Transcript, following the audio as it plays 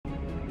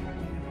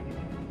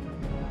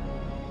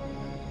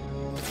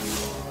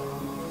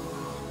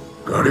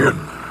Guardian,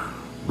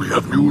 we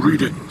have new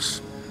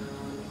readings.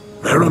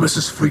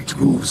 Aramis's fleet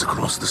moves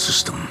across the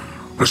system,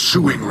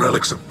 pursuing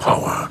relics of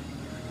power.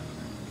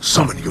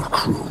 Summon your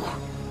crew.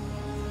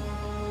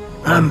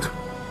 And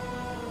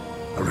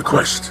a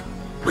request,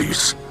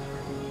 please.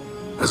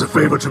 As a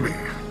favor to me.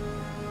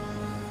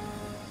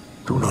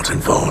 Do not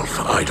involve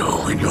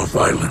Ido in your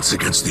violence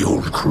against the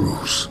old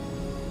crews.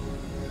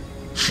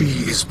 She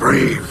is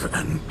brave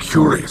and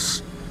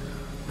curious,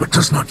 but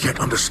does not yet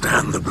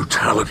understand the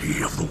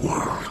brutality of the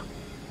world.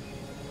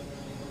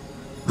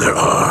 There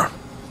are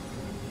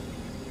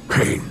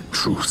pain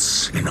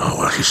truths in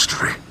our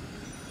history.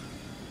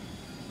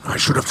 I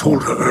should have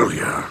told her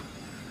earlier,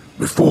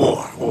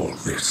 before all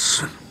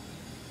this.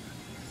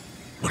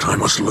 But I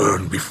must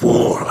learn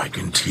before I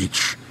can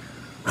teach,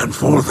 and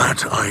for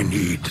that I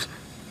need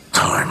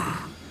time.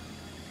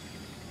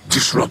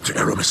 Disrupt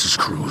Aramis's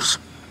crews,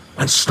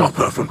 and stop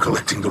her from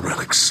collecting the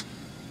relics.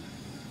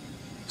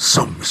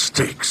 Some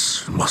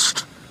mistakes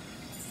must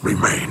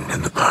remain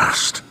in the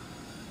past.